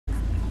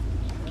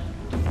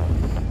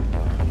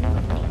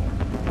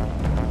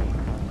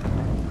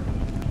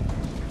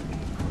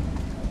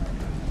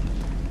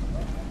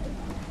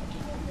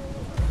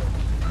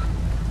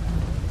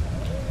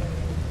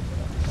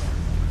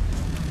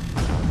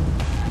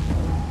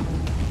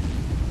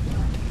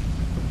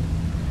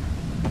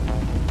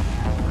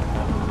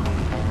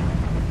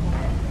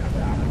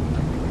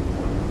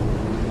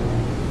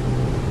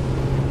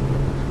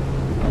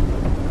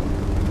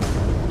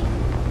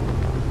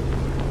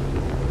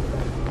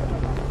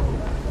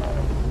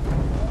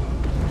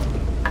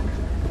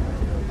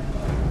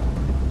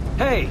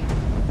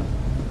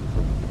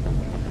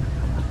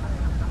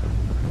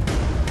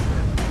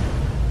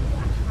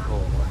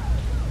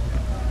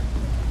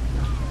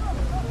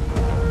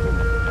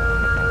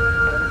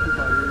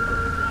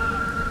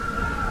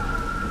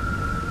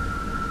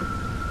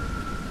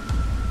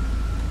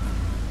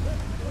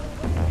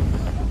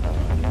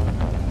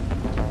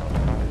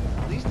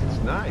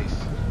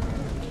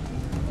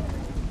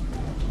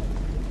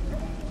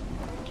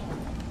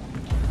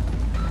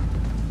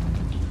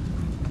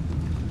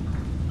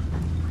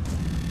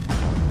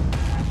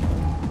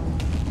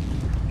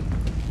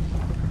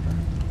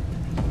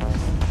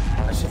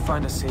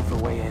find a safer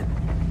way in.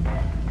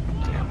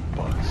 Damn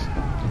bugs.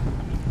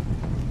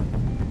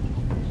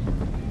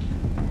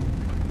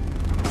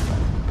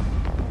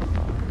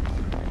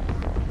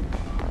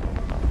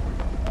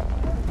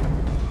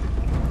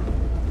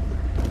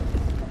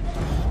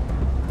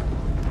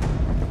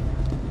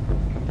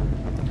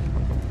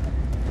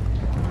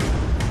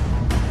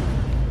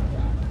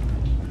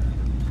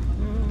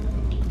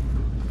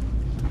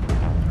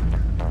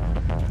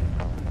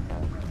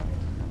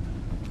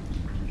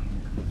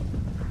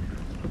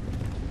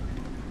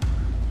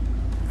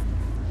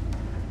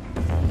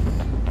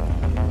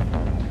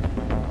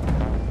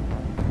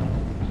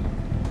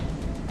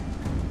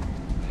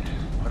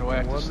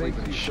 What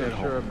makes you so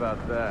sure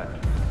about that?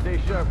 Stay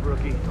sharp,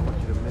 rookie. I want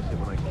you to miss it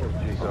when I kill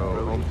Jason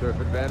Brody. Home turf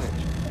advantage.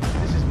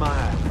 This is my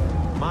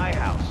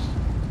house.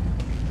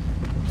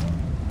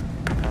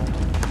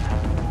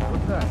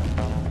 What's that?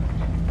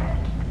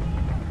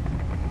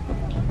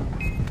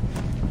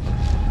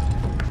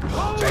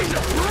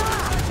 Jason!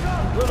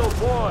 Little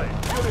boy,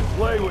 you didn't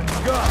play with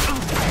guns.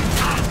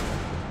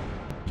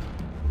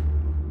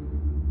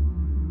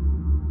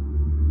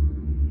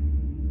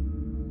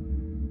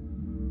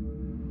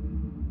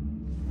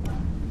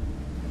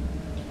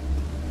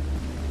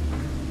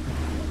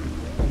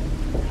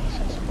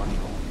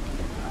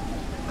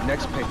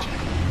 Next picture.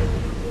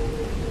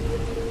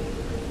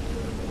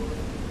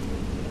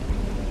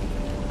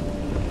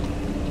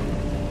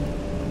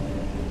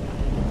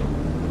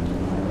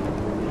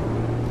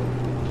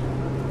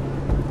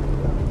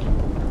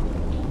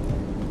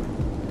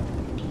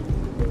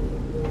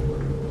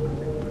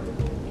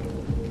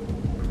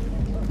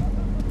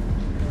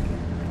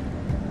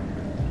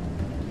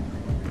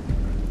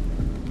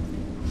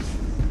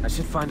 I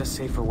should find a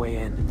safer way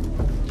in.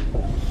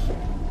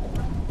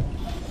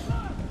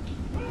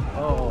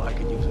 Oh, I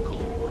could use a cool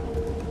one.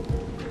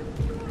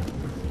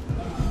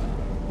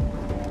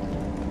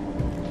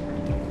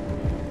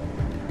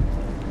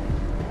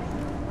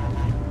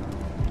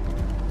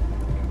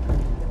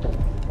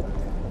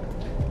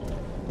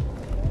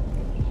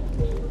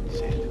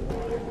 Sand and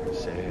water,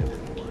 sand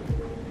and water.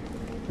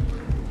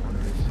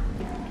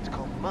 It's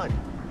called mud.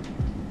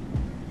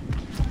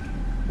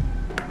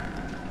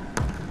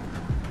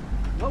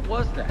 What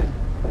was that?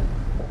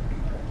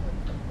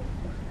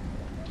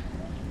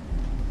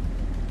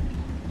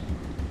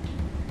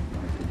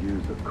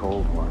 Use a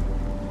cold one.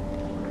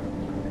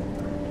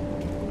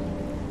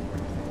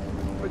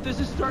 But this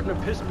is starting to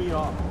piss me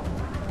off.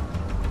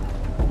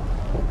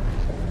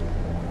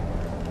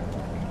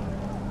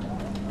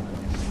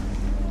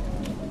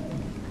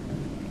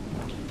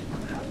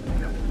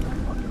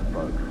 Fucking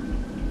bug.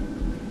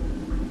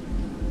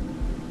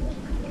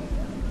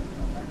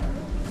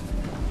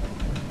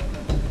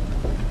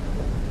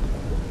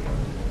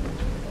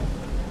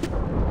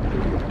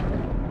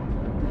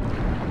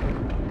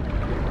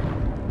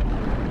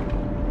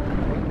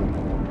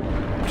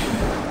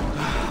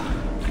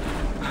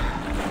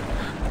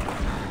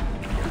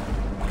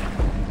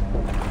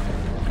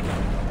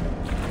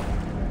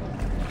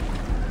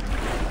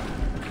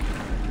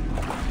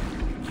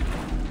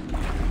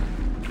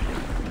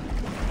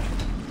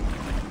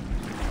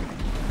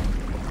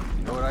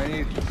 I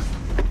need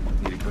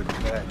a good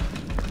bed.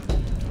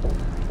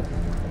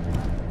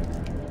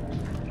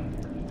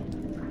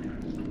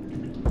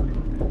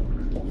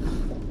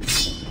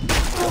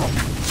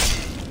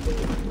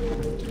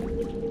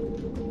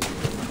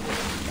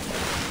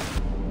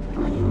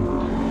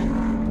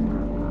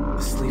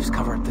 The sleeves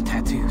cover up the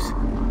tattoos.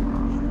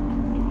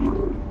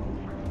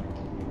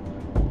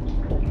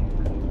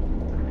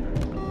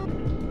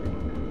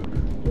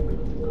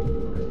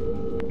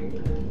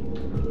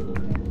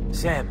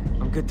 Sam,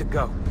 I'm good to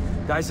go.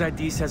 Guy's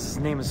ID says his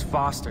name is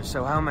Foster,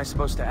 so how am I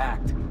supposed to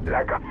act?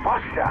 Like a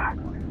fossa.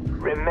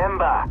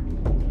 Remember,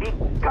 be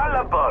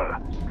gullible.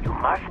 You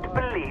must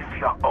believe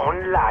your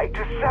own lie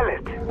to sell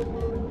it.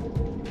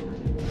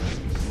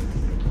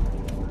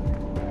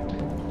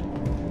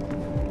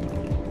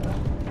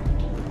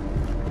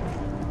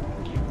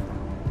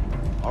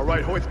 All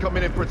right, Hoyt's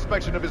coming in for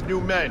inspection of his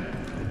new men.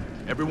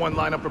 Everyone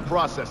line up for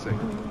processing.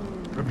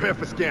 Prepare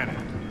for scanning.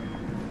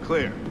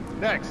 Clear.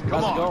 Next,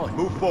 come on, going?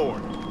 move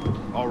forward.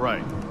 All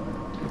right.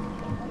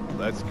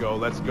 Let's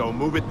go,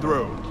 move it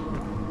through.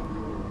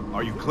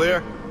 Are you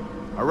clear?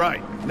 All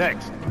right,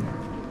 next.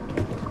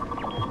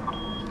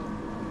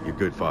 You're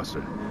good, Foster.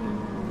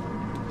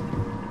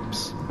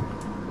 Psst.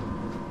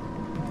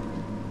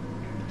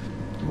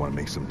 You want to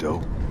make some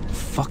dough?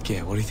 Fuck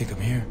yeah, what do you think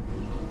I'm here?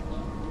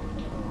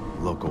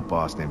 Local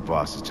boss named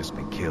Voss has just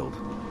been killed.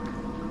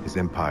 His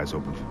empire's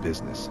open for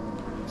business.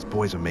 His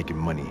boys are making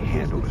money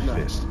hand over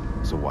fist,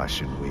 so why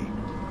shouldn't we?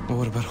 Well,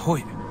 what about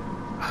Hoyt?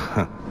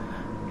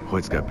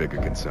 Hoyt's got bigger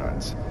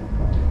concerns.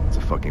 It's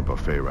a fucking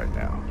buffet right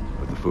now,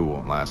 but the food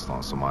won't last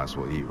long, so might as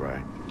well eat,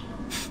 right?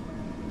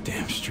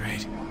 Damn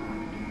straight.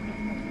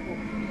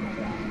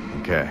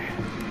 Okay,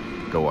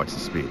 go watch the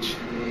speech.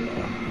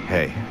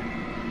 Hey,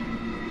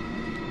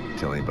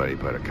 tell anybody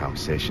about our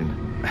conversation?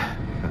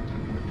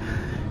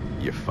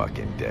 You're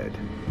fucking dead.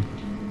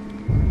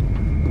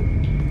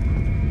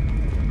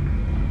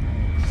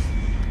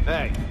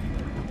 Hey,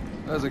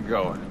 how's it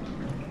going?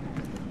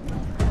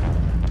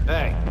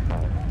 Hey.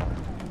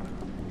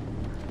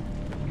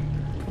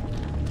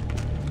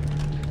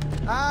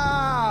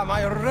 Ah,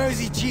 my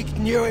rosy-cheeked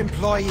new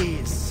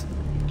employees.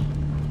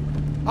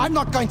 I'm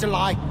not going to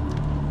lie.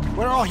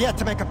 We're all here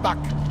to make a buck.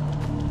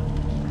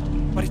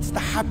 But it's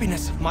the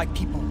happiness of my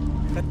people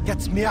that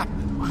gets me up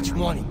each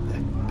morning.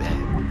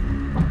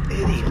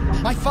 Idiot.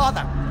 My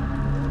father,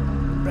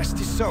 rest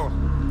his soul,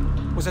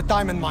 was a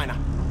diamond miner.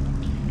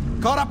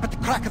 Got up at the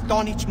crack of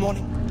dawn each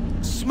morning,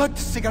 smoked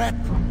a cigarette,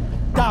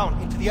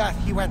 down into the earth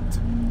he went.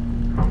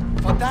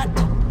 For that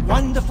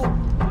wonderful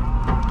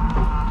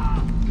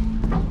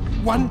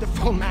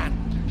man,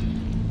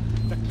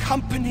 the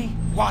company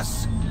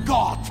was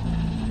God.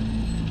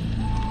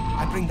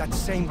 I bring that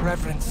same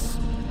reverence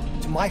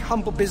to my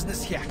humble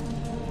business here.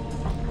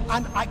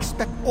 And I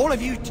expect all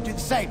of you to do the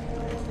same.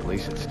 At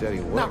least it's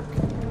steady work. Now,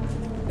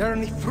 there are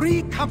only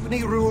 3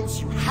 company rules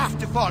you have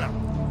to follow.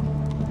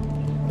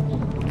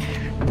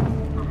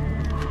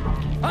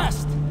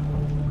 First,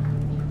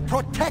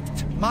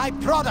 protect my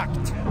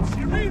product.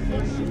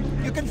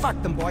 You can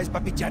fuck them, boys,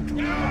 but be gentle.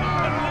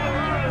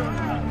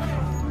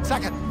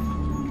 Second,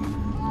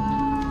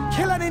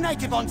 kill any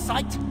native on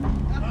sight.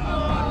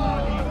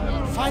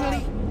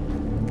 Finally,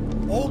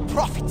 all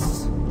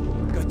profits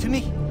go to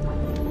me.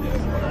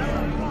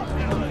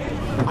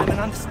 I'm an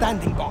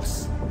understanding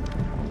boss.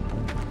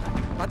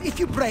 But if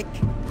you break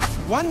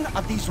one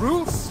of these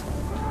rules,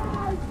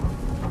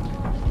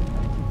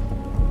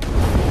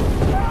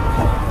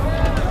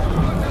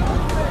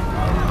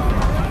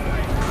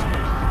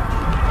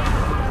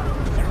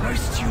 I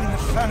roast you in the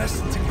furnace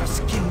until your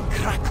skin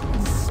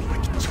crackles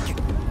like chicken.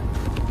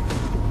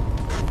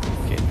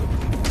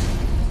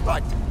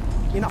 Right,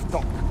 enough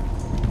talk.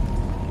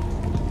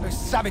 Those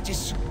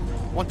savages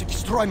want to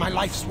destroy my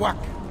life's work,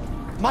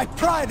 my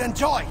pride and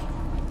joy.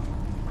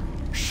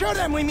 Show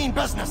them we mean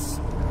business.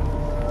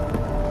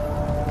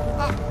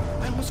 Ah,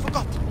 I almost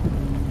forgot.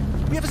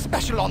 We have a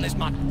special on this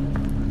month.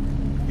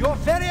 Your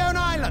very own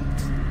island.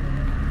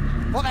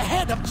 For the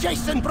head of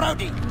Jason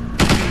Brody.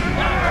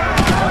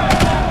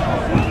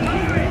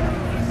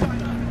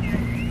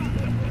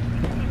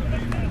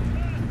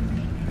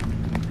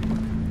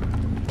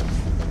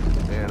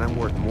 Man, I'm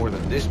worth more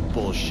than this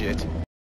bullshit.